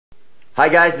Hi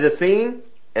guys, it's Athene,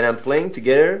 and I'm playing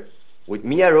together with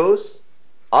Mia Rose,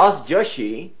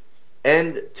 AskJoshy,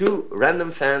 and two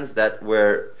random fans that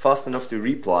were fast enough to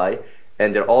reply,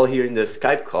 and they're all here in the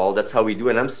Skype call. That's how we do,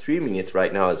 and I'm streaming it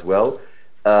right now as well.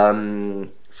 So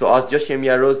AskJoshy and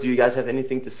Mia Rose, do you guys have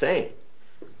anything to say?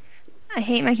 I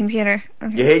hate my computer.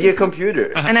 Okay. You hate your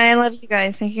computer. And I love you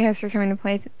guys. Thank you guys for coming to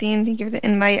play. Athene, thank you for the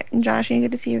invite. And Joshy,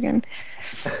 good to see you again.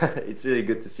 It's really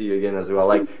good to see you again as well.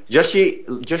 Like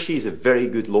Joshy is a very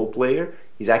good LoL player.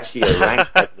 He's actually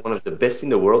ranked at one of the best in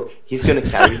the world. He's gonna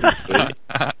carry this game.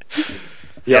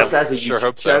 He also has a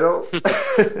YouTube channel.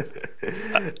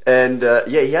 And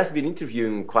yeah, he has been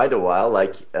interviewing quite a while.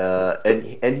 Like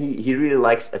and he really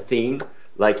likes Athene.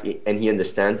 Like, and he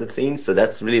understands Athene, so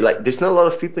that's really like. There's not a lot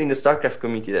of people in the StarCraft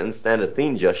community that understand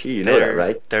Athene, Joshy. You know that,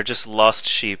 right? They're just lost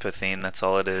sheep, Athene. That's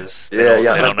all it is. They don't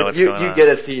like, know what's going on. You get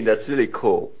Athene. That's really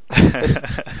cool.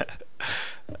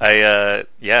 I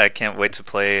can't wait to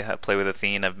play with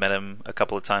Athene. I've met him a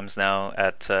couple of times now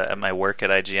at my work at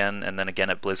IGN, and then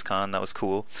again at BlizzCon. That was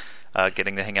cool.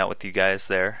 Getting to hang out with you guys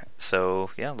there.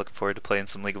 So yeah, looking forward to playing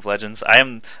some League of Legends. I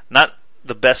am not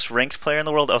the best ranked player in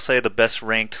the world. I'll say the best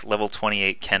ranked level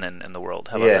 28 Kennen in the world.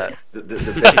 How about that?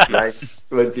 The best ranked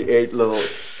 28 level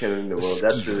Kennen in the world.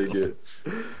 That's really good.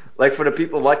 Like, for the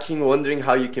people watching, wondering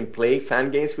how you can play fan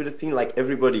games with Athene, like,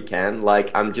 everybody can. Like,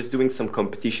 I'm just doing some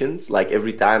competitions. Like,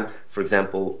 every time, for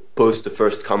example, post the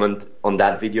first comment on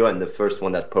that video and the first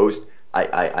one that post,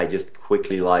 I just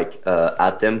quickly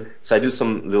add them. So I do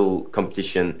some little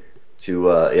competition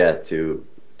to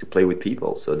play with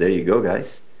people. So there you go,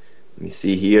 guys. Let me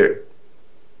see here.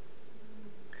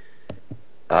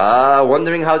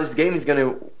 Wondering how this game is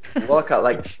gonna walk out.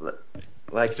 Like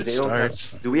they don't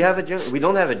have, do we have a we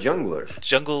don't have a jungler.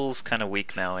 Jungle's kind of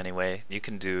weak now anyway. You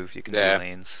can do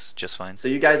lanes just fine. So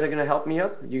you guys are gonna help me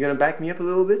up? You're gonna back me up a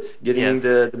little bit? Getting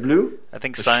the blue? I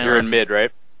think you're in mid,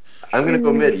 right? I'm gonna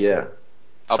go mid, yeah.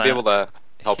 I'll be able to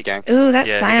help you gank. Ooh, that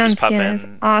Scion skin is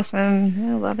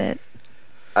awesome. I love it.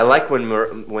 I like when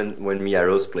Mia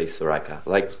Rose plays Soraka.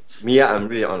 Like, Mia, I'm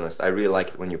really honest. I really like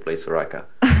it when you play Soraka.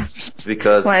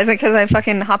 Because why is it? Because I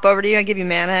fucking hop over to you, I give you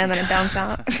mana, and then I bounce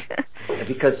out.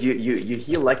 Because you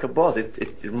heal like a boss.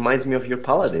 It reminds me of your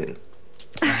paladin.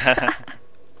 Oh,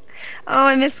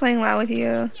 I miss playing WoW with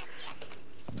you.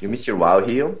 You miss your WoW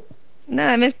heal? No,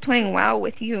 I miss playing WoW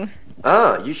with you.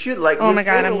 You should like. Oh my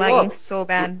god, I'm lagging so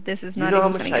bad. This is not. You know how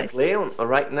even much funny, I guys. play on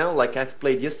right now? Like, I've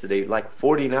played yesterday, like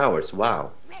 14 hours.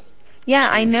 Wow. Yeah,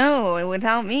 Jeez. I know.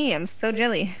 Without me, I'm so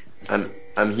jelly. I'm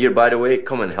here, by the way.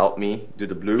 Come and help me do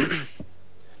the blue.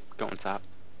 Go on top.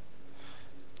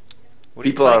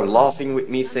 People are laughing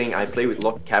with me, saying I play with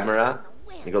locked camera.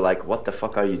 They go like, "What the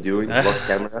fuck are you doing, locked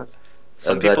camera?"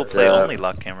 Some people play only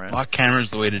locked camera. Locked camera is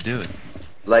the way to do it.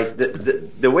 Like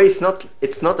the way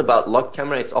it's not about locked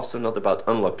camera. It's also not about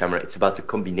unlocked camera. It's about the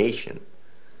combination.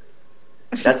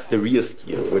 That's the real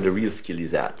skill, where the real skill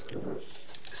is at.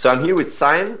 So I'm here with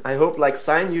Cyan. I hope, like,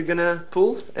 Cyan, you're gonna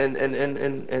pull and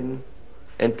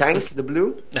tank the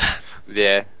blue.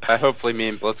 Yeah, hopefully me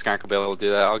and Blitzcrank will be able to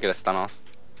do that. I'll get a stun off.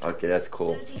 Okay, that's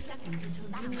cool.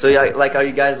 So yeah, like, are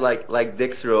you guys like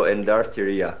Dexro and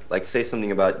Darteria? Like, say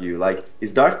something about you. Like,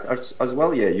 is Dart as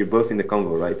well? Yeah, you're both in the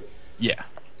convo, right? Yeah.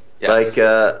 Yes. Like,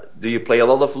 do you play a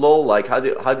lot of LoL? Like, how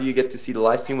do you get to see the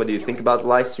live stream? What do you think about the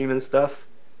live stream and stuff?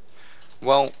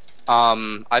 Well,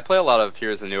 I play a lot of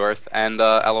Heroes of New Earth and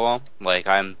LOL. Like,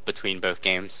 I'm between both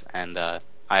games, and I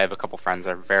have a couple friends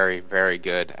that are very, very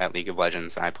good at League of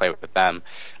Legends, and I play with them.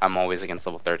 I'm always against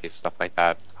level 30s, stuff like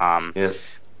that. Yeah.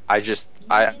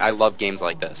 I love games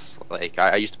like this. Like,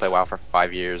 I used to play WoW for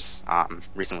 5 years.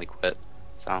 Recently quit.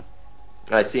 So.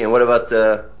 I see. And what about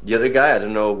the other guy? I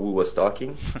don't know who was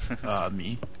talking.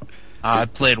 Me. I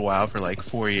played WoW for like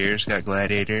 4 years. Got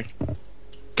Gladiator.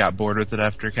 Got bored with it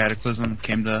after Cataclysm.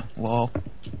 Came to LoL.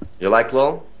 You like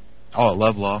LoL? Oh, I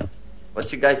love LoL.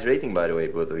 What's your guys' rating, by the way,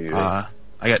 both of you? I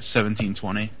got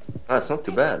 1720. Ah, it's not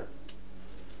too bad.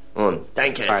 Come on,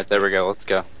 tank it. All right, there we go. Let's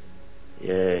go.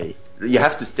 Yay! You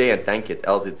have to stay and tank it,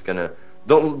 else it's gonna.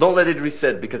 Don't let it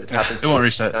reset, because it happens. It won't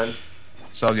reset. Times.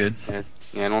 It's all good.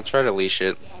 Yeah, don't try to leash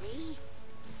it.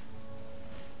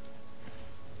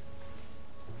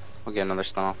 We'll get another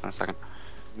stun off in a second.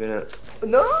 No,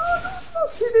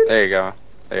 There you go.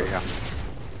 There you go.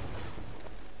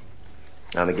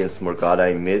 I'm against Morgana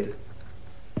in mid.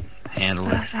 Handle Oh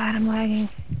it. god, I'm lagging.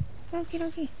 Okie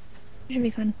dokie. It should be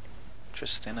fun.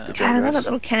 Tristina. Good God, I job, love guys.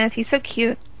 that little Kenneth. He's so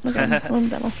cute. Look at him, little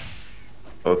devil.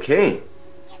 Okay.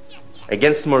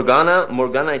 Against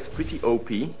Morgana is pretty OP.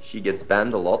 She gets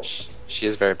banned a lot. She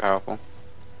is very powerful.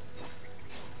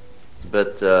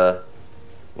 But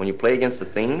when you play against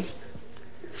Athene,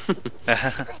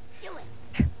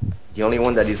 The only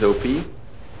one that is OP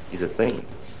is Athene.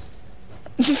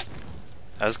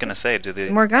 I was gonna say,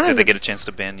 did Morgana's they a get a chance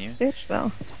to ban you? bitch,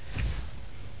 though.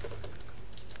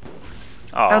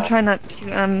 Oh, I'll try not to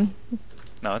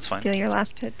no, it's fine. steal your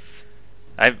last hits.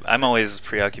 I'm always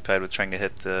preoccupied with trying to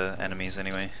hit the enemies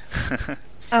anyway.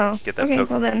 Oh, Get that okay, poke,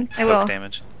 well then, I poke will.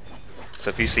 damage. So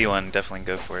if you see one, definitely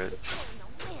go for it.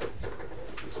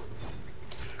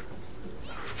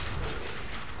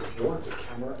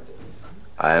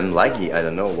 I am laggy. I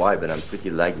don't know why, but I'm pretty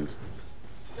laggy.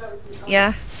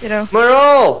 Yeah, ditto.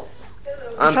 Marol!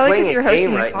 I'm Probably 'cause playing you're a hosting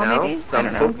game the right call, now, maybe? so I I'm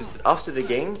don't know. focused. After the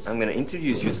game, I'm gonna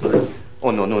introduce you to this. Oh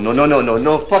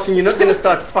no, fucking, you're not gonna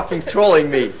start fucking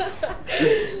trolling me.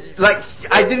 Like,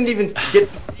 I didn't even get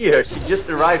to see her, she just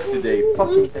arrived today.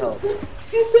 Fucking hell.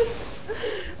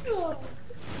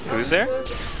 Who's there?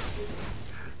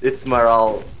 It's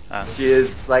Maral. Ah. She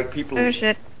is, like, people... Oh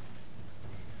shit.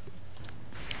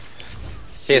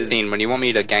 Hey Athene, when you want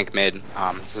me to gank mid,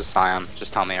 this is Scion.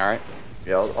 Just tell me, alright?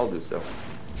 Yeah, I'll do so.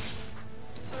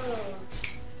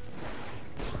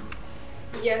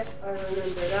 Yes, I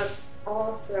remember. That's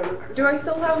awesome. Do I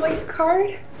still have like a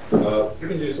card? You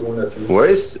can use the one that's in. Where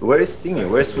is Stingy?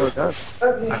 Where's Morgan?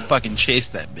 Okay. I fucking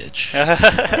chased that bitch.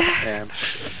 Yeah.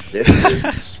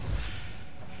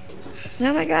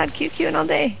 Oh my god, QQing all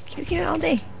day. QQing all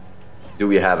day. Do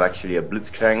we have actually a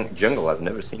Blitzcrank jungle? I've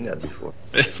never seen that before.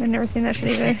 I've never seen that shit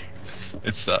either.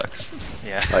 It sucks.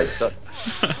 Yeah. Right, so...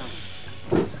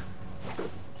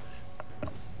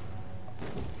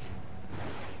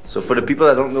 So for the people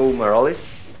that don't know who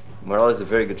Maral is a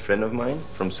very good friend of mine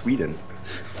from Sweden.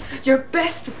 Your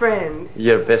best friend.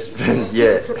 Your best friend,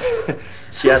 yeah.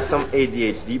 She has some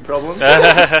ADHD problems.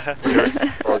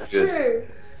 It's all good. True.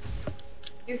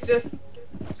 He's just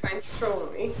trying to troll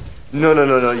me.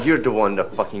 No, you're the one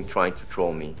that fucking trying to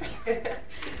troll me.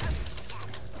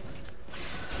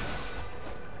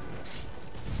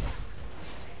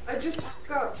 I just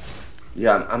got.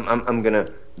 Yeah, I'm gonna,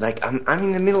 like, I'm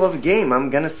in the middle of a game. I'm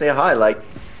gonna say hi. Like,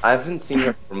 I haven't seen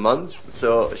her for months,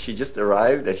 so she just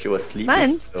arrived and she was sleeping.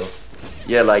 Months? So,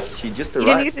 yeah, like, she just You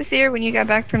didn't arrived. get to see her when you got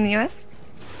back from the US?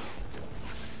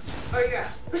 Oh yeah.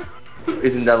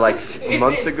 Isn't that like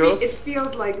months ago? It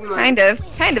feels like months.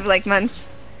 Kind of like months.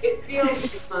 It feels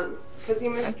like months because he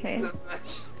missed Okay. me so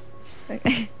much.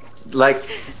 Okay.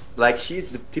 Like she's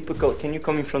the typical. Can you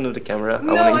come in front of the camera?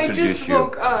 No, I want I to introduce just you.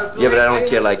 woke up. Yeah, but I like, don't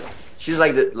care. Like, she's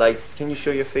like the Can you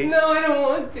show your face? No, I don't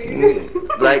want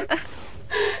to.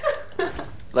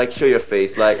 Like show your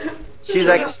face. Like, she's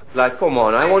like come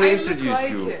on. I want to look introduce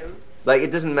like you. him. Like,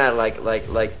 it doesn't matter.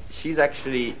 Like she's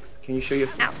actually. Can you show your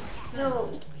face?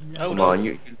 No. Oh, Come no. on,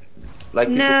 you. Like,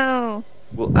 people No.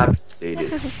 will appreciate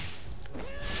it.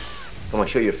 Come on,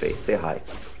 show your face. Say hi.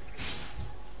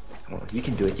 Come on, you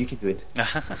can do it. You can do it.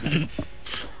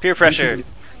 Peer pressure.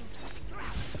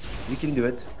 You can do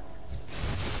it.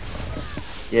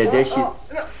 Yeah, there she.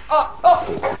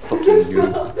 Oh. Fucking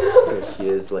dude. There she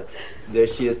is. Like, there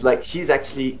she is. Like, she's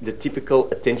actually the typical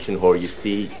attention whore you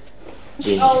see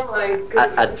in Oh my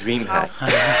goodness. at DreamHack.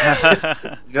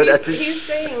 You know that He's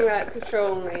saying that to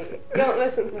troll me. Don't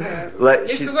listen to him. Like,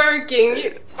 it's she's- working.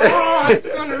 I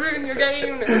just want to ruin your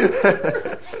game.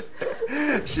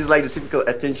 She's like the typical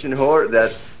attention whore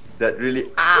that really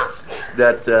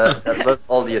that loves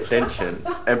all the attention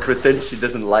and pretends she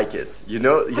doesn't like it. You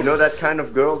know that kind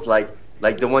of girls, like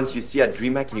the ones you see at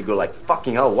DreamHack and you go like,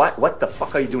 fucking hell, what the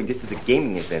fuck are you doing? This is a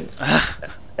gaming event.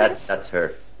 That's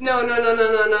her. No.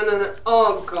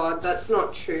 Oh god, that's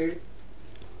not true.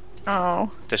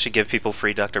 Oh. Does she give people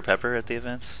free Dr. Pepper at the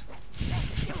events?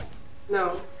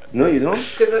 No. No, you don't.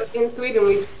 Because in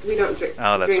Sweden we don't drink.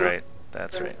 Oh, that's drink. right.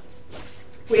 That's right.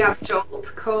 We have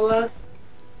Jolt Cola.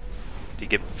 Do you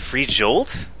get free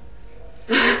Jolt?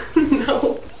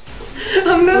 No.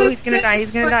 I'm not. Oh, he's gonna die.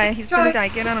 He's gonna die. He's gonna die.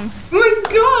 Get on him. Oh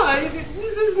my god,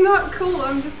 this is not cool.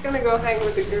 I'm just gonna go hang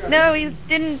with the girl. No, he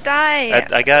didn't die.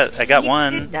 I got You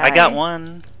one. did I got die.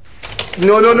 one.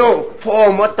 No.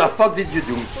 Form, what the fuck did you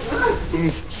do?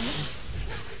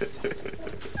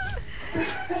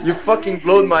 You fucking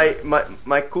blowed my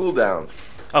cooldown.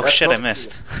 Oh That's shit, I not-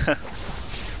 missed.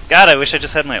 God, I wish I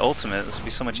just had my ultimate. This would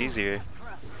be so much easier.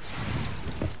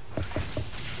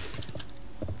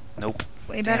 Nope.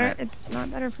 Way Damn better. it. It's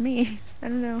not better for me. I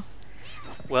don't know.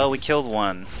 Well, we killed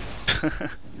one.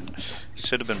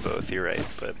 Should have been both, you're right,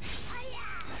 but...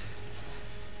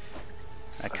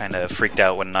 I kinda freaked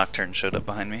out when Nocturne showed up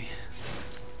behind me.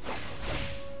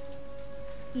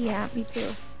 Yeah, me too.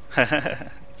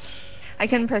 I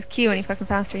couldn't press Q any fucking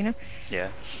faster, you know? Yeah.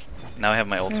 Now I have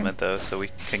my ultimate though, so we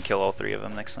can kill all three of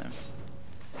them next time.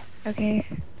 Okay.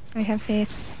 I have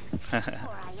faith.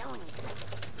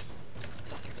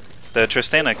 The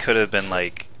Tristana could have been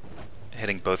like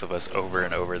hitting both of us over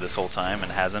and over this whole time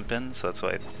and hasn't been, so that's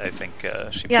why I think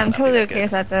she. Yeah, might I'm not be totally that okay good.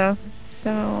 with that though.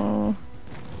 So.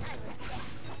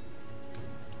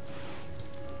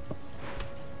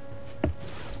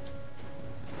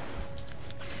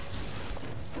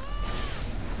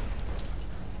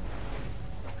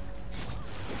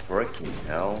 Freaking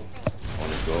hell. I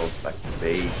want to go back to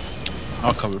base.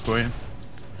 I'll cover for you.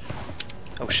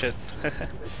 Oh shit.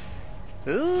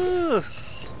 Ooh.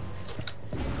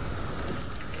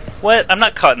 What? I'm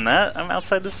not caught in that. I'm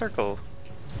outside the circle.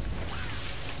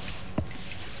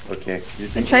 Okay. You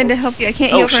I'm think trying to help you. I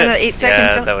can't Oh heal for shit. another 8 seconds.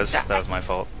 Yeah, Don't- that was my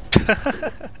fault.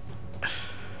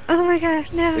 Oh my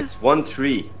gosh, no. It's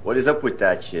 1-3. What is up with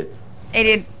that shit? Hey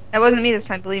dude, that wasn't me this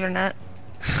time, believe it or not.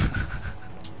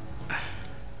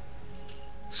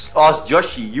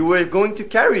 AskJoshy, you were going to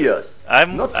carry us.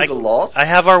 Not to the loss. I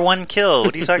have our one kill.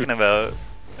 What are you talking about?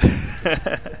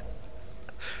 I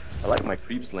like my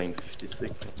creeps lane 56.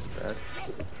 Not bad.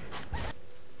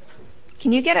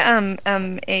 Can you get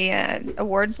a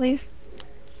award, please?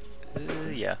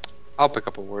 Yeah. I'll pick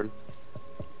up a word.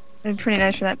 It'd be pretty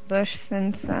nice for that bush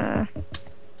since You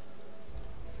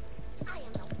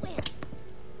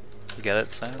got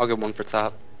it, Simon? I'll get one for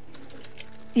top.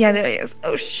 yeah, there he is.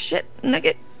 Oh shit,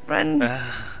 Nugget, run.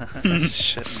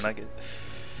 Shit, nugget.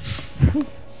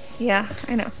 Yeah,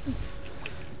 I know.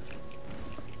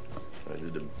 I do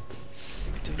the-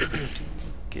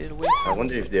 Get away. I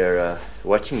wonder if they're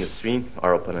watching the stream,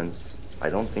 our opponents. I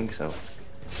don't think so.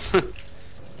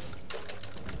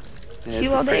 Yeah,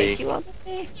 Q all day, pretty Q all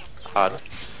day. odd.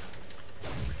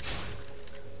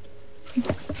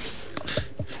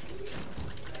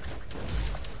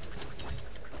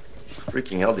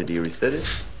 Freaking hell, did he reset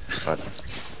it? Okay.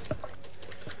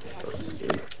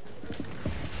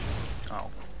 Oh.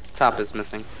 Top is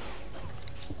missing.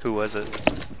 Who was it?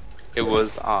 It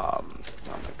was oh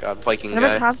my god, Viking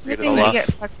Whenever guy. top's Weird as missing, they hell. get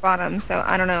fucked bottom, so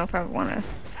I don't know if I want to.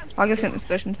 I'll go sit in this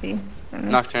bush and see. I don't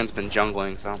know. Nocturne's been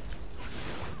jungling, so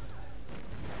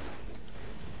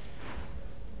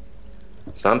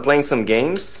So I'm playing some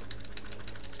games.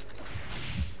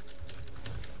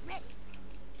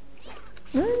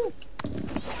 Mm.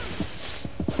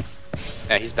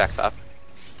 yeah, he's back top.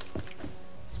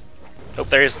 Oh,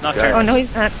 there's Nocturne. Oh no,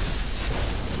 he's not.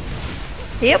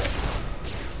 Yep.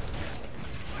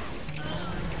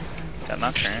 Got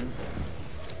Nocturne.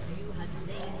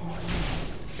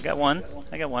 I got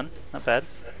one. Not bad.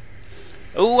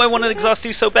 Oh, I wanted to exhaust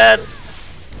you so bad.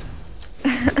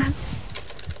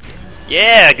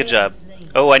 Yeah, good job.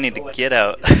 Oh, I need to get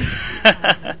out.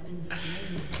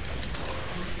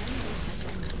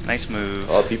 Nice move.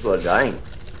 Oh, people are dying.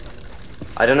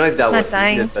 I don't know if that Not was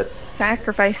dying. needed, but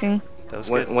Sacrificing. That was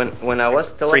good. when I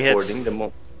was Free hits.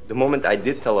 teleporting, the moment I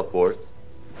did teleport,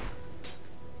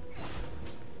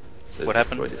 let's What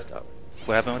happened? destroy this tower.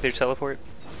 What happened with your teleport?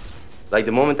 Like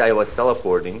the moment I was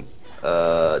teleporting,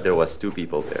 there was 2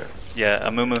 people there. Yeah,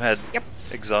 Amumu had Yep.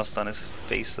 exhaust on his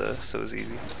face though, so it was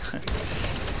easy.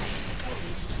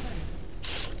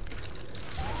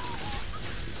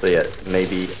 So yeah,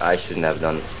 maybe I shouldn't have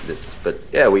done this, but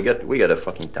yeah, we got a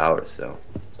fucking tower, so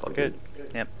it's all Good.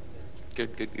 good. Yep.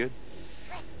 Good.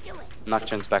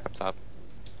 Nocturne's back up top.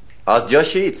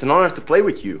 AskJoshy, it's an honor to play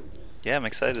with you. Yeah, I'm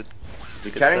excited.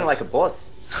 You're good carrying stuff. like a boss.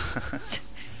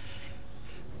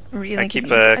 Really I keep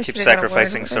keep I keep should've got a word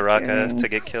sacrificing with Soraka you. to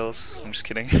get kills. I'm just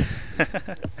kidding.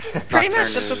 Pretty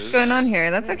much that's what's going on here.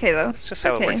 That's okay though. It's just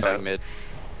how it okay. works out. Going mid.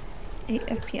 8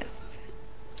 FPS.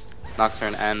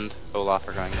 Nocturne and Olaf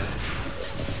are going in.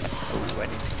 Oh, I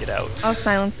need to get out. I'll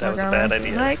silence That was a Morgana. bad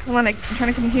idea. Like, come on, I'm trying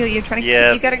to come and heal you. Trying to,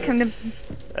 Yeah. you gotta come to.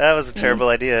 That was a terrible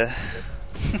idea.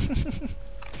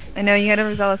 I know you gotta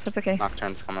resolve this. That's okay.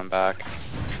 Nocturne's coming back.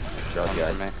 Good job, One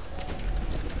guys. for me.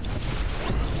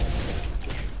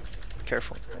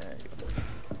 Careful.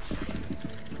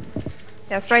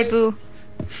 That's right, boo.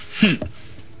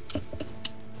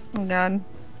 Oh god.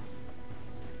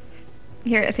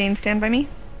 Here, Athene, stand by me.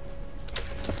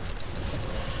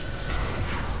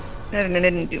 That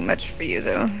didn't do much for you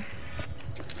though.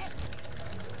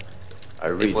 I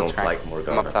really Equal don't turn. like Come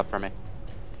Morgana. up top for me.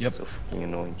 Yep. So fucking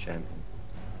annoying champion.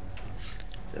 Let's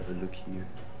have a look here.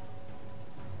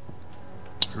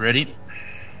 Ready?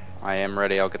 I am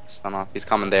ready. I'll get the stun off. He's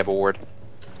coming. They have a ward.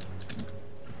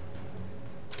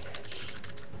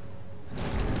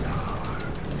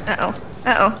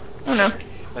 Uh-oh. Oh no.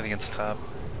 I think it's top.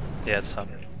 Yeah, it's top.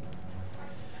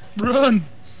 Run!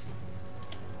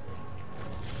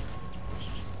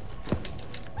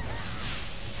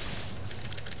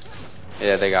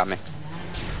 Yeah, they got me.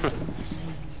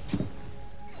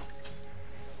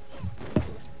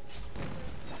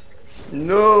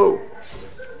 No!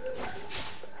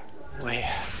 Wait.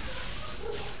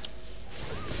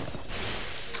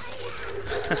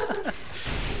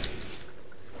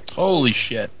 Holy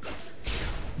shit.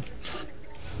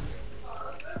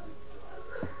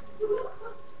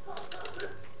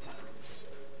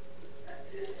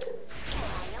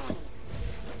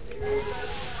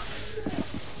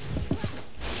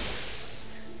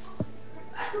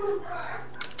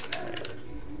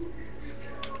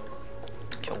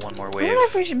 Kill one more I wave. don't know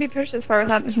if we should be pushed this far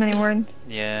without this many wards.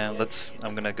 Yeah, let's.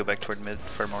 I'm gonna go back toward mid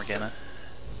for Morgana.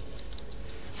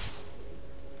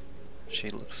 She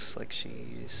looks like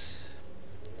she's.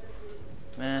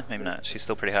 Maybe not. She's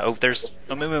still pretty high. Oh, there's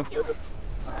a Moo.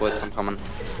 Blitz, I'm coming.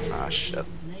 Ah, shit.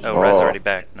 Oh, Raz already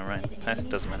back. Never mind. It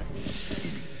doesn't matter.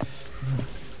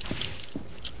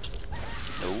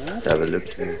 Let's have a look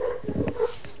here.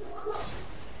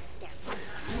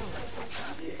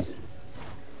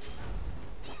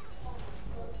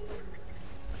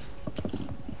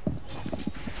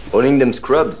 Owning them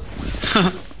scrubs.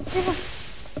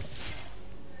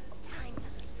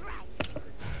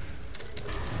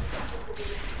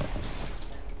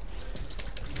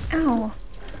 Ow.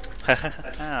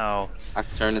 Ow.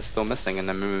 Nocturne is still missing, and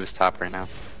the move is top right now.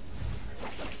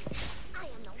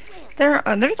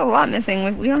 There's a lot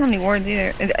missing. We don't have any wards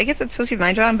either. I guess it's supposed to be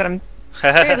my job, but I'm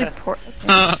fairly poor.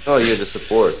 No, you're the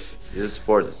support. You're the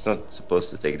support. It's not supposed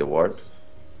to take the wards.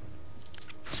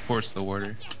 Sports the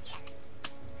warder.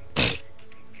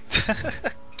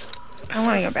 I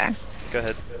want to go back. Go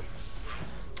ahead.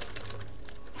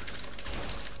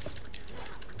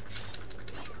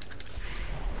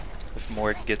 If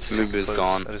Morg gets too Mubu's close,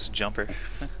 gone. I'll just jump her.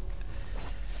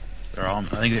 They're all.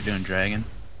 I think they're doing dragon.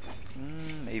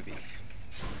 Maybe.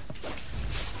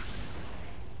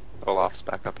 Olaf's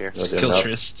back up here. No, they're Kill not.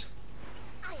 Trist.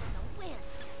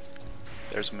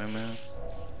 There's Moo. I'm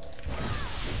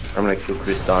gonna kill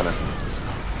Kristana.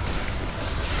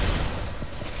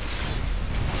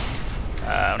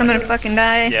 I'm gonna fucking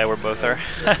die. Yeah, we're both are.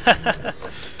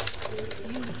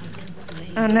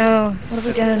 Oh no. What have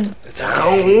we done?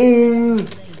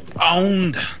 Owned!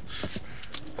 Owned.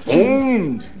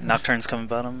 Owned! Nocturne's coming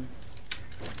bottom.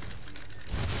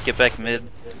 Get back mid,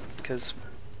 because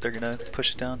they're gonna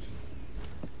push it down.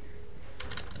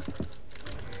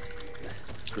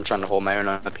 I'm trying to hold my own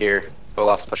up here.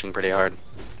 Olaf's pushing pretty hard.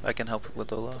 I can help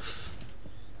with Olaf.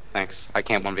 Thanks. I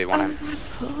can't 1v1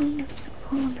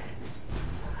 him.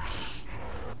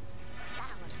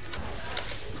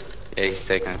 Yeah, he's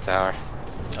taking a tower.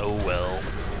 Oh well.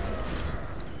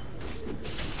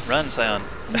 Run, Sion.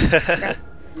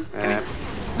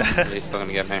 He's still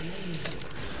gonna get me.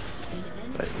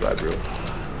 Nice try, bro.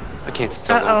 I can't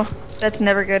still. Uh oh. That's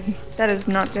never good. That is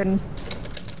not good.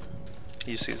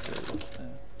 He sees the.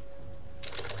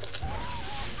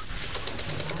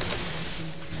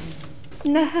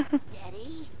 No.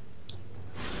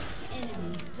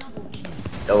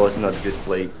 That was not good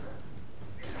play.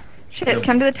 Shit,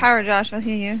 come to the tower, Josh. I'll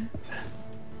heal you.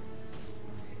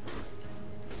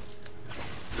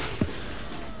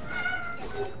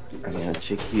 I'm gonna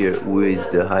check here who is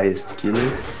the highest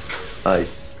killer.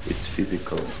 It's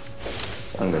physical.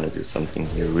 So I'm gonna do something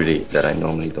here really that I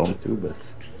normally don't do,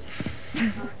 but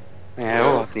Yeah,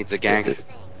 Olaf needs a gang.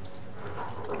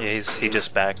 Yeah, he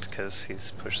just backed because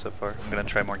he's pushed so far. I'm gonna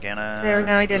try Morgana. There,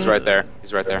 no, he didn't. He's right there.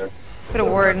 He's right there. Put a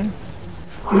ward.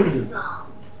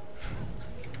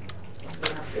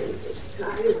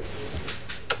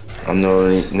 I'm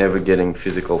normally never getting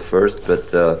physical first, but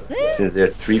since they're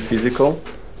 3 physical,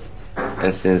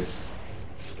 and since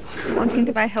Wanting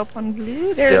to buy help on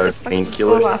blue? They are There's the fucking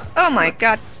painkillers. Olaf. Oh my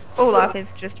god. Olaf is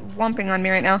just whomping on me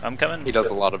right now. I'm coming. He does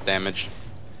a lot of damage.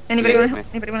 Anybody He want is to help?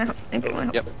 Anybody want to help? Anybody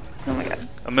want to help? Yep. Oh my god.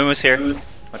 Amumu's here.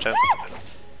 Watch out.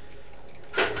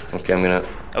 okay, I'm gonna.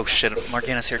 Oh shit,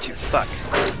 Morgana's here too. Fuck.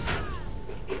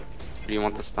 Do you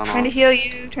want the stun Trying to off? heal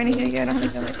you. Trying to heal you. I don't have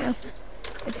a gun right now.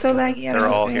 It's so laggy. I don't They're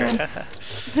know all what's here.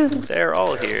 going on. They're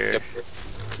all here. Yep.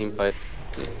 Team fight.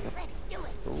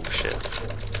 Oh shit.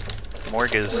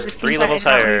 Morg is Was it 3 team levels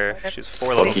fight? I don't higher. remember. She's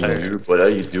 4 levels Fucking higher. noob, what are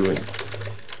you doing?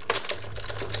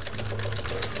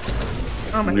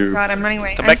 Oh my Noob. god, I'm running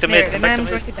away. Come I'm back to mid, scared, come and back I'm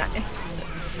to going mid. to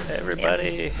die.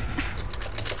 Everybody.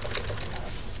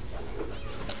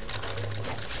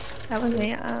 That was a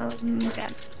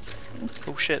bad.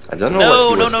 Oh shit. I don't know No, what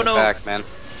he no, was- no, no. Back, man.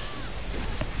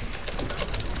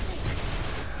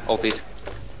 Ulti.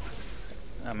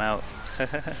 I'm out.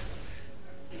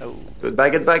 Oh.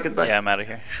 Goodbye, goodbye, goodbye. Yeah, I'm out of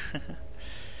here.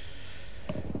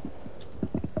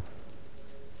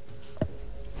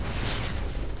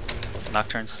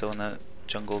 Nocturne's still in that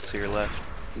jungle to your left.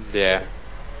 Yeah.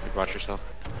 Watch yourself.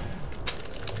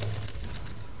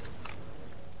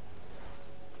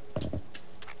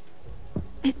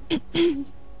 Hi,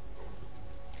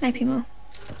 Pimo.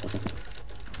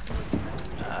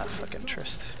 Ah, fucking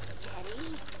Trist.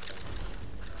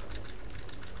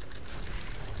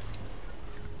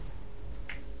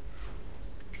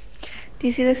 Do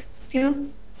you see this, Pimo?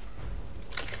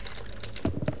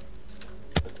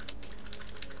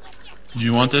 Do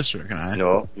you want this or can I?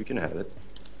 No, you can have it.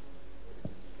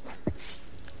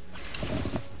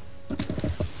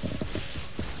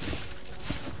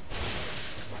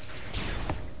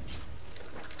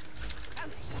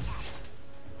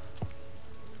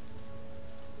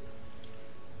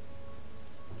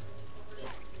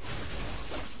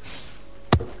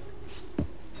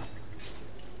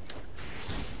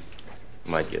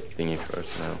 Might get thingy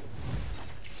first now.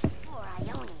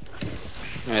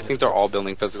 Yeah, I think they're all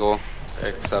building physical,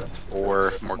 except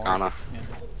for Morgana.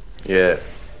 Yeah.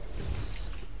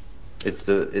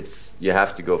 It's you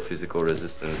have to go physical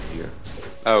resistance here.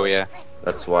 Oh yeah.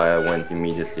 That's why I went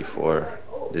immediately for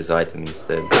this item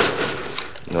instead.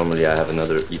 Normally I have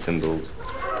another item build.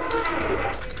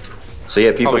 So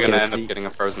yeah, people Probably can gonna end see. up getting a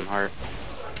frozen heart.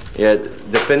 Yeah,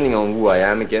 depending on who I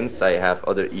am against, I have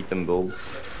other item builds.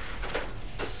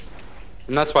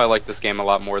 And that's why I like this game a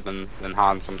lot more than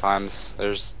Han sometimes.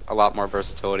 There's a lot more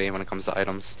versatility when it comes to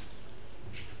items.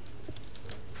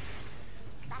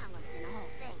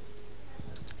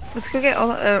 Let's go get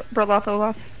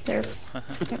Olaf there.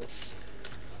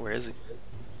 Where is he?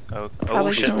 Oh,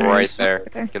 Probably shit. somewhere. Right there.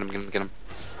 Okay. Get him, get him, get him.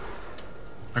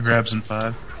 I grab some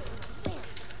 5.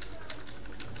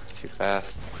 Too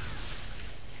fast.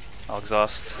 I'll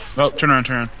exhaust. Oh, turn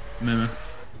around. Moo.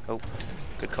 Oh,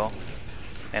 good call.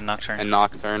 And Nocturne. And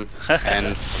Nocturne.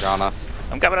 And Morgana.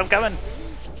 I'm coming!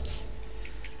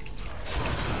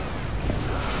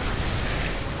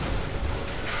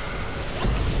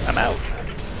 I'm out.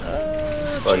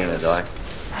 Probably gonna die.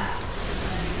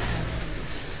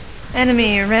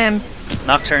 Enemy ram.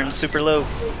 Nocturne, super low.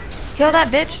 Kill that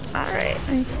bitch. Alright.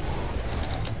 Nice.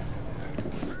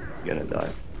 He's gonna die.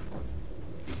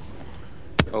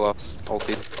 Olaf's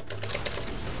ulted.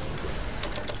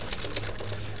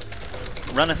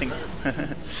 Run a thing.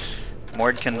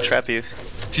 Mord can trap you.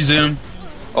 She zoom.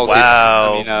 Ulted.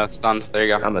 Wow. I mean, stunned. There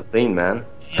you go. I'm Athene, man.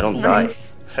 I don't die. Nice.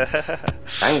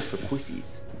 Thanks for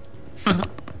pussies.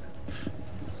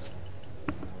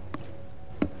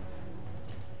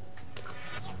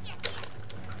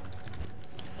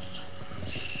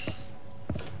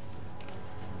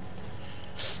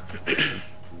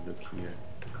 Look here.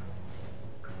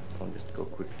 I'll just go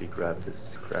quickly grab this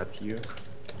scrap here.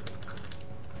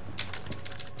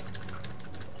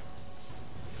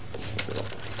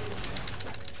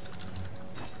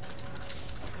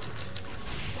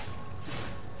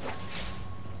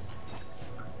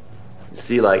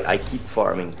 See, like, I keep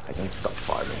farming. I can't stop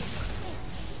farming.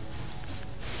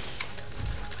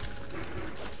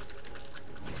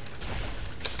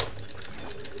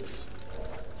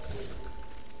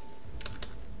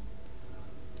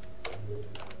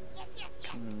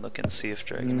 Look and see if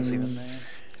Dragon is even there.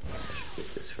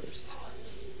 Get this first.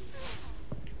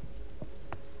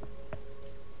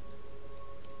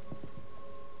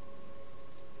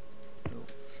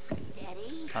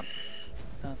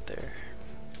 Not there.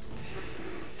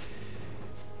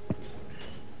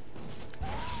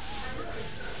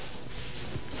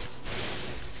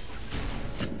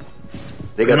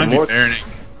 They They got might more. be burning.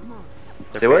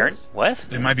 They're Say what? Baron? What?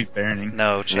 They might be burning.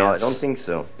 No chance. No, I don't think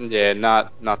so. Yeah,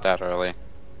 not that early.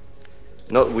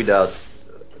 Not without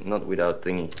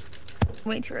thingy.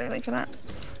 Way too early for that.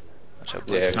 Watch out,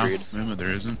 Yeah, Blitz. No, agreed. maybe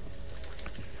there isn't.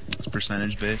 It's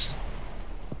percentage based.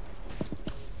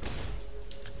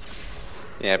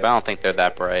 Yeah, but I don't think they're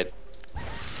that bright.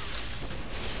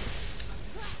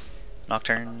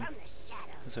 Nocturne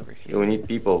is over Yeah, here. we need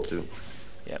people to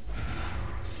Yep.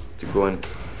 go in.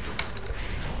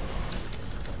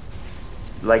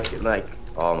 Like,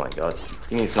 oh my god.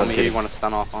 Thingy is Tell not me who you hitting. want to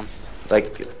stun off on.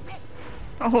 Like,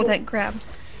 Oh, that grab.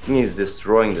 Thingy is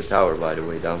destroying the tower, by the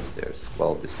way, downstairs.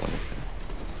 Well, this one is gonna.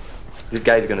 This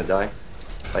guy is gonna die.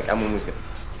 Like, I'm almost gonna.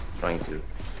 Trying to.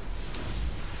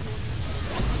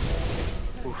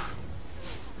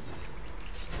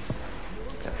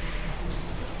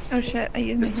 Oh shit, I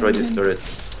used my Destroy this hand. turret.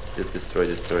 Just destroy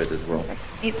this turret as well.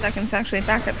 8 seconds to actually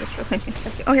back up this for like a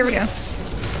second. Oh, here we go.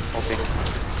 Ulti.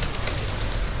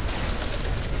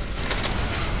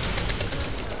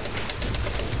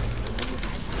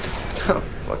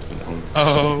 Fucking hell.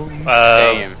 Oh, Damn. I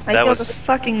That killed the was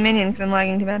fucking minion because I'm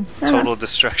lagging to bed. total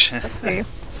destruction. There you go.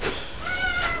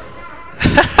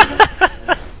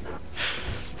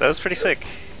 That was pretty sick,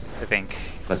 I think.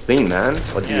 Athene, man.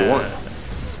 What do you want?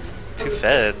 Too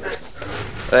fed.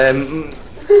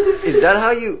 Is that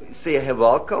how you say hey,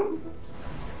 welcome?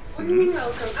 What do you mean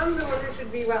welcome? I'm the one who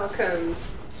should be welcome.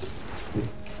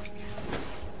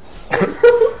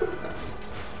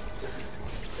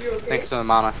 You okay? Thanks for the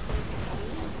mana.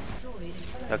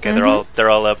 Okay, they're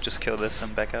all up. Just kill this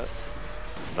and back out.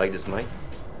 Like this, Mike?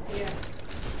 Yeah.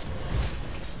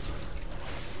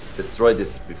 Destroy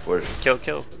this before.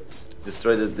 Kill.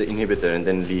 Destroy the inhibitor and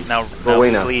then leave. Now, Go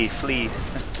away now. flee.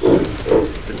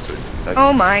 Destroy. Okay.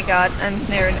 Oh my god, I'm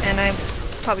snared and I'm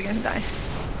probably gonna die.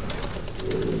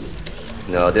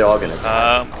 No, they're all gonna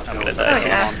die. I'm gonna Oh die.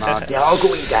 yeah. They're all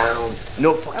going down.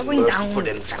 No fucking Going mercy down, for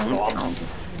them down, scrubs.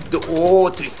 Oh,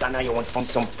 Tristana, you want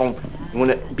some fun? You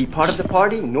wanna be part of the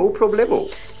party? No problemo.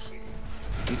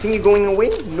 You think you're going away?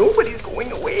 Nobody's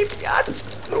going away, biatch.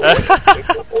 Nobody's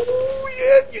going. Oh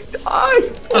yeah, you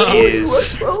die. Oh, you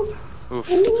Jeez. well.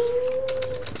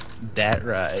 That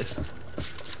rise.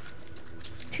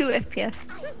 2 FPS.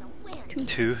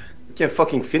 2. You can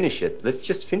fucking finish it. Let's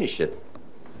just finish it.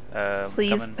 Please.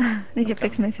 Coming. Need to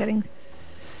fix my settings.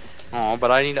 Oh,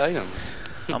 but I need items.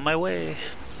 On my way.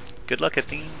 Good luck,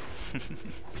 Athene.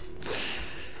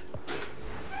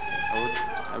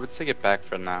 I would say get back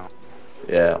for now.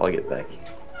 Yeah, I'll get back.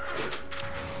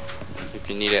 If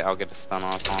you need it, I'll get a stun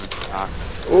off on.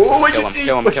 Oh, what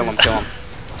Kill him, kill him.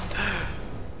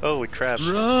 Holy crap.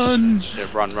 Run!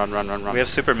 Shit, run. We have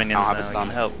super minions I'll now. have a stun.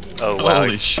 Can help. Oh wow.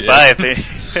 Holy shit. Bye, Athene.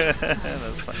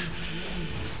 That's fine.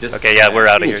 Just Okay, yeah, we're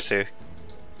out of here finish. too.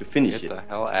 To finish Get it. the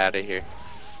hell out of here.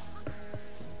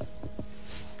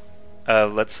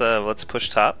 Let's push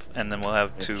top, and then we'll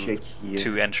have Check here.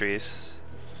 two entries.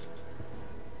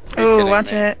 Are you Oh, kidding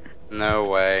watch me? it. No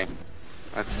way.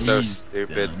 That's so He's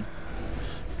stupid. done.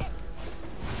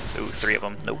 Ooh, 3 of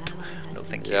them. Nope. No,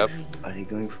 thank you. Yep, Are they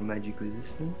going for magic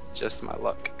resistance? just my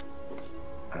luck.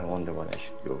 I wonder what I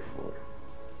should go for.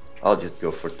 I'll just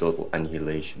go for total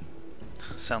annihilation.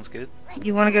 Sounds good.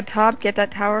 You want to go top, get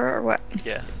that tower, or what?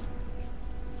 Yeah.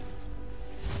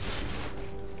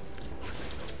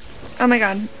 Oh my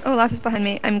god. Oh, Olaf is behind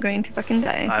me. I'm going to fucking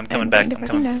die. I'm coming back. going to I'm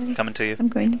fucking coming. die. Coming to you. I'm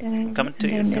going to die. I'm coming to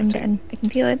you, dead, coming I'm to you. dead. I can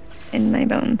feel it in my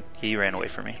bones. He ran away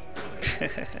from me.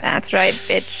 That's right,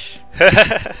 bitch.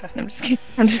 I'm just kidding.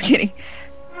 I'm just kidding.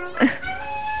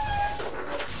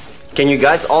 Can you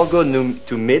guys all go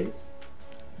to mid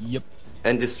Yep.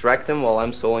 and distract them while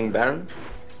I'm soloing Baron?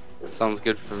 Sounds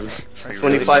good for me.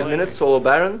 25 minutes solo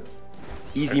Baron.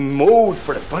 Easy mode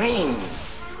for the brain.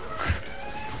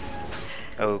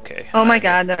 Okay. Oh my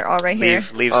god, they're all right here.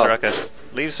 Leave Oh. Soraka.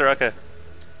 Leave Soraka.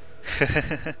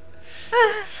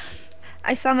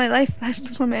 I saw my life flash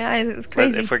before my eyes. It was But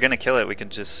crazy. if we're gonna kill it, we can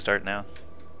just start now.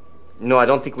 No, I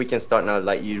don't think we can start now.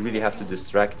 Like, you really have to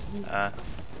distract.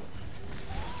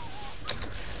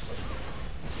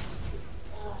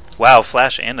 Wow,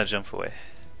 flash and a jump away.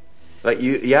 Like,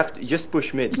 you have to just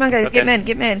push mid. Come on, guys, Okay.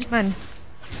 get mid, come on.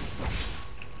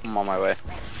 I'm on my way.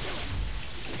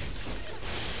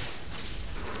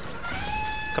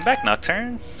 Come back,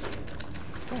 Nocturne.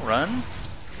 Don't run.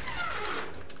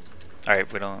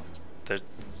 Alright, we don't. There's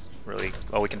really.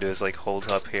 All we can do is like hold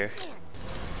up here.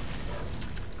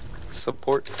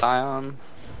 Support Scion.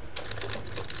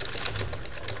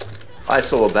 I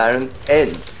solo Baron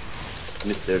and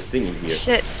Mr. Thingy here.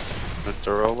 Shit.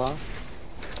 Mr. Rolla.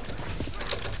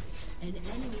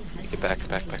 Get back.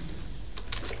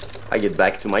 I get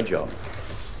back to my job.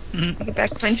 Get back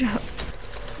to my job.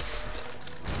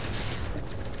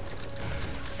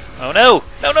 Oh no!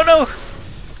 No!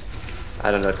 I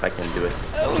don't know if I can do it.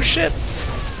 Oh shit!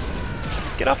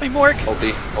 Get off me, Mork!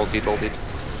 Ulti.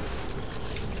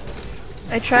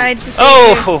 I tried to save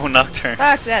you. Oh, Nocturne.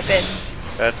 Fuck that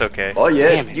bitch. That's okay. Oh yeah,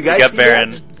 Damn it. you guys Got see Baron.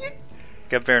 that?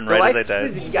 Got Baron The right as I lights died.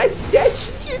 freezing. You guys see that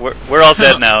shit? We're all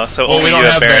dead now, so Well, only we you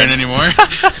don't have have Baron anymore.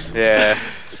 Yeah.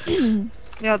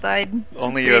 We all died.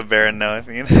 Only you have Baron now, I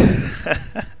mean.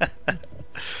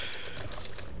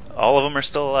 All of them are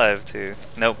still alive, too.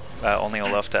 Nope, only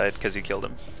Olaf died because you killed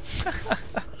him.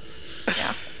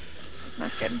 Yeah.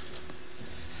 Not good.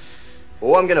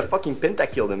 Oh, I'm gonna fucking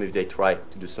pentakill them if they try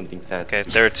to do something fancy.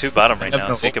 Okay, there are 2 bottom right Have now,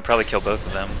 no so you could ults. probably kill both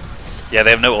of them. Yeah, they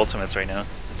have no ultimates right now.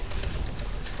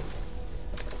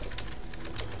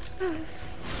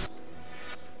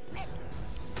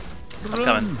 I'm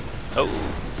coming. Oh.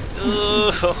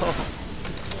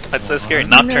 That's so scary.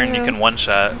 Nocturne, you can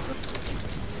one-shot.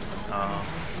 Oh.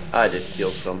 I did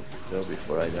kill some though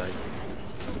before I died.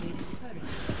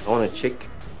 I wanna check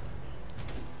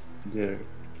there.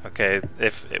 Okay,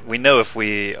 if we know if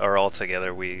we are all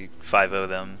together, we 5-0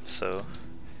 them, so...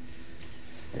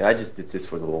 Yeah, I just did this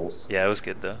for the lols. Yeah, it was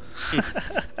good, though.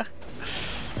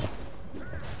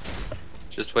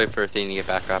 Just wait for Athene to get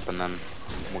back up and then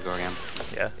we'll go again.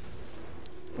 Yeah.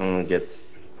 I'm gonna get.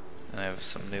 And I have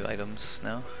some new items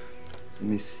now. Let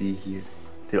me see here.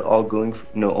 They're all going.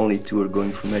 No, only 2 are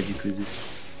going for magic resist.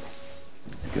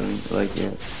 It's going like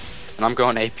yeah. And I'm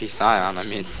going AP Scion. I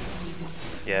mean,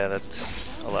 Yeah, that's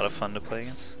a lot of fun to play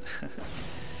against.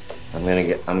 I'm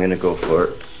gonna go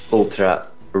for Ultra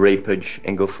Rapage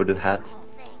and go for the hat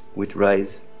with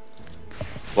Rise.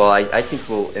 Well, I think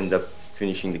we'll end up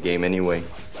finishing the game anyway.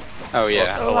 oh yeah,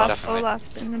 definitely.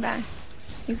 Olaf in the back.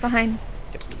 He's behind.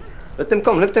 Let them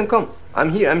come, let them come. I'm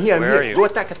here, I'm here, I'm Where are here. you? Go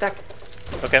attack, attack.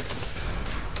 Okay.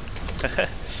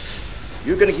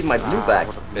 You're gonna give my blue back.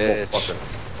 what a bitch.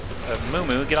 Motherfucker.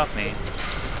 Moo, get off me.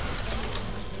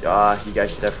 Yeah, you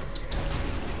guys should have.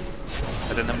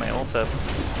 I didn't have my ult up.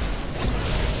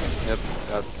 Yep,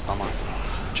 got someone.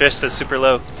 Trish is super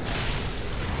low.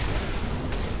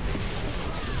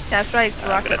 That's right. I'm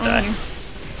Rocket gonna die. on you.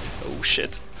 Oh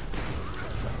shit.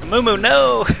 Moo,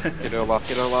 no! Get Olaf,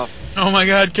 get Olaf. Oh my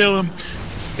god, kill him!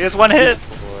 He has 1 hit!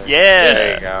 Boy. Yeah!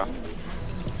 There you go.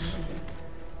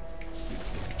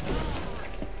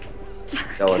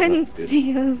 That was Couldn't not good.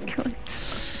 see who was going.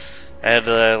 I had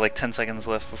like 10 seconds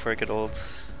left before I could ult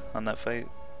on that fight.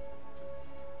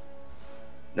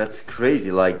 That's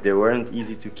crazy, like, they weren't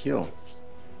easy to kill.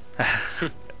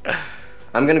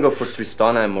 I'm gonna go for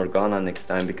Tristana and Morgana next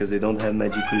time because they don't have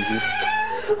magic resist.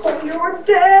 Oh, you're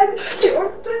dead. You're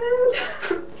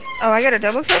dead. Oh, I got a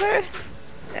double kill there?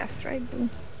 That's right. Boo.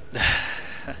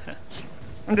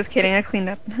 I'm just kidding. I cleaned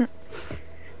up.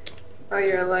 Oh,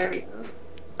 you're alive now.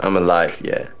 I'm alive,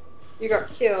 yeah. You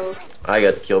got killed. I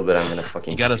got killed, but I'm gonna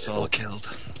fucking. You got us all killed.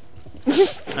 You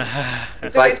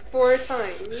If I, died 4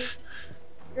 times.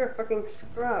 You're a fucking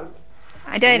scrub.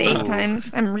 I died 8 Ooh. times.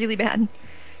 I'm really bad. you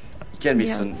can't be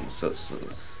Yeah. so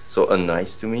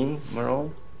unnice to me,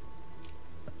 Marol.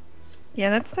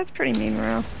 Yeah, that's pretty mean,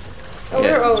 Morale. Oh,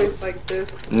 Yeah. we're always like this.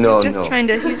 No, He's just no. trying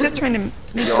to. He's just trying to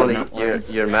make You it only not work.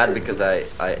 you're mad because I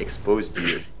exposed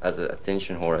you as an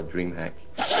attention whore at DreamHack.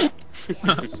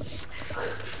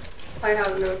 I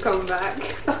have no comeback.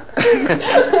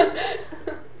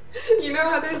 You know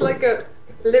how there's like a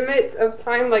limit of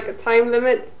time, like a time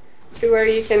limit to where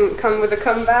you can come with a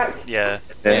comeback? Yeah.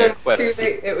 And Yeah. then it's too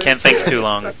late. It was Can't think too late.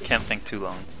 long. Can't think too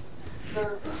long.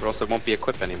 Or else it won't be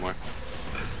equipped anymore.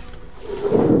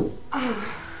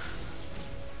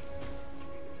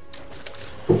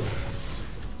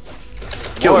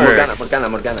 Kill Work.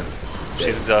 Morgana.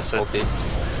 She's exhausted.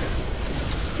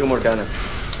 Ulti. Kill Morgana.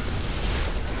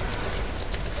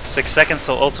 6 seconds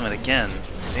till ultimate again.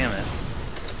 Damn it.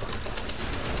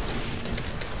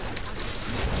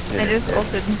 I just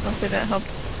ulted. Hopefully that helped.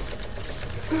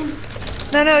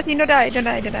 No, Athene, don't die. Don't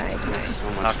die. So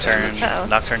much Nocturne. damage. Uh-oh.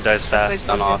 Nocturne dies fast.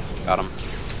 Stun off. Got him.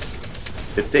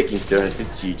 They're taking turns.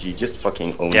 It's GG. Just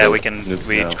fucking own. Yeah, those we can. noobs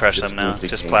We now. crush Just them now. lose the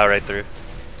Just game. plow right through.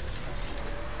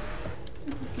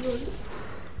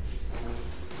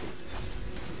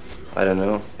 I don't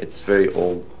know. It's very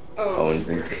old. Oh. Owned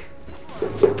vintage.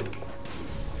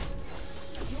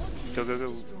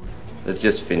 Go. Let's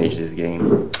just finish this game.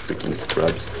 Freaking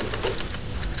scrubs.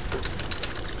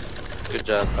 Good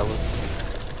job, fellas.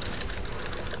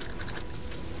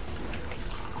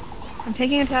 I'm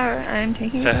taking a tower. I'm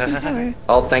taking a fucking tower.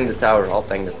 I'll tank the tower. I'll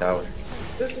tank the tower.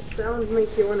 Does the sound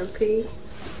make you want to pee?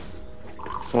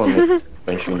 Someone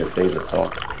punch you in the face. That's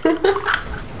all.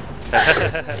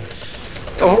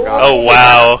 Oh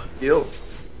wow, Kill.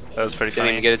 that was pretty Didn't funny.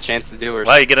 even get a chance to do her.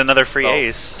 Wow, you get another free Oh.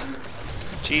 ace.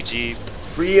 GG.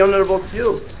 3 honorable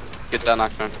kills. Get that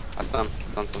Nocturne. I stun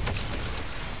something.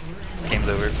 Game's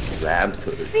over. Lamb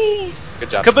to it. Whee!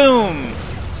 Good job. Kaboom!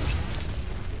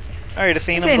 Alright,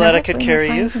 Athene, Okay, I'm now glad I could hopefully carry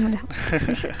I'll you. find someone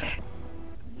to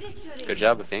help. Good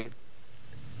job, Athene.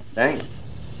 Dang.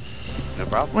 No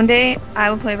problem. One day I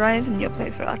will play Rise and you'll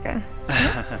play Soraka.